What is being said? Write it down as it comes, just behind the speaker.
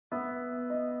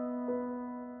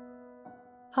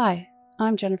Hi,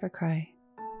 I'm Jennifer Cray.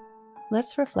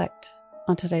 Let's reflect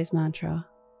on today's mantra.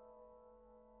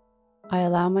 I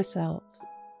allow myself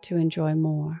to enjoy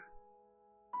more.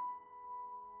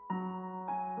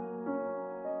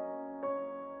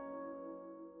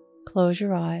 Close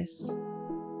your eyes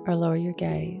or lower your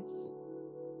gaze.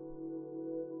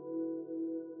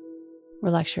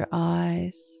 Relax your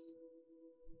eyes,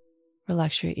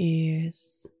 relax your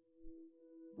ears,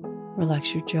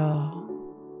 relax your jaw.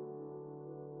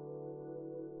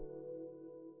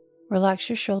 Relax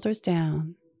your shoulders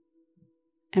down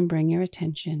and bring your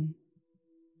attention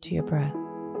to your breath.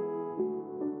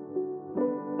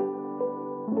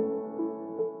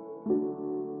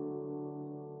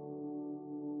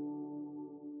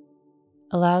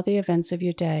 Allow the events of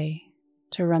your day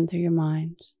to run through your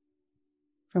mind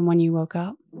from when you woke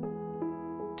up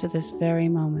to this very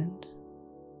moment,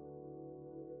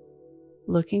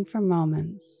 looking for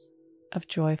moments of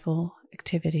joyful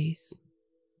activities.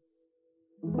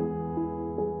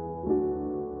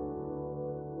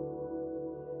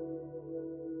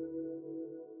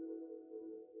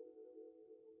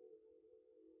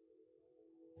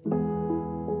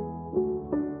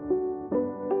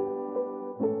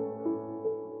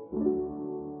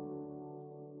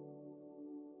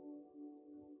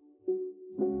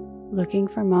 Looking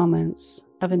for moments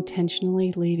of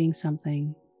intentionally leaving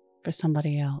something for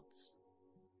somebody else.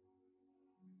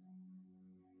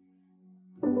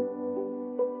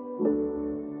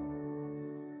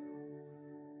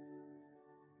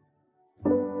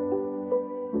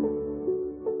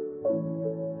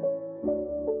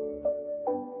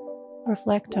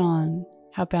 Reflect on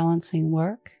how balancing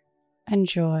work and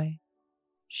joy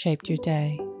shaped your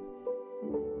day.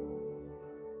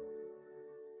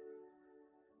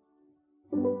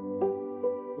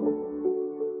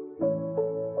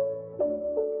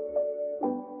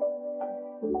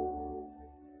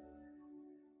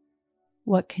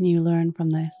 What can you learn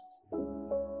from this?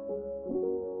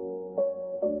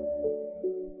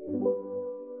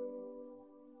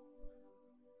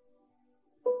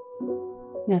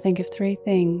 Now think of 3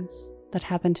 things that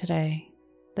happened today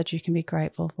that you can be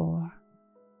grateful for.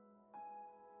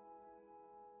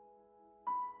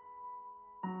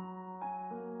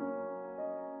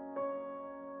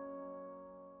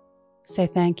 Say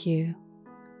thank you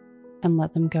and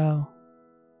let them go.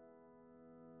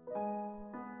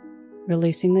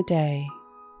 Releasing the day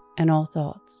and all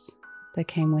thoughts that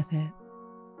came with it.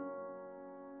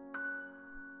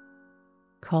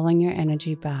 Calling your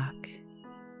energy back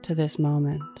to this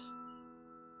moment.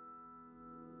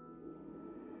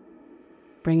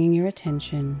 Bringing your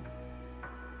attention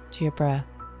to your breath.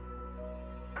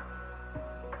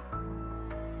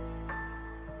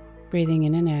 Breathing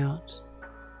in and out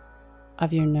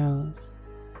of your nose.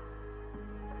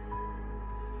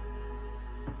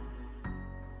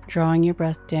 Drawing your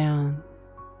breath down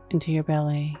into your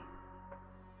belly,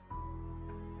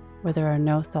 where there are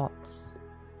no thoughts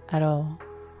at all.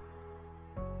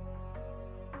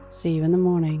 See you in the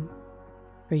morning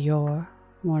for your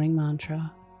morning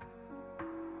mantra.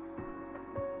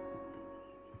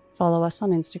 Follow us on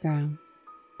Instagram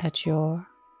at Your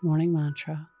Morning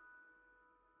Mantra.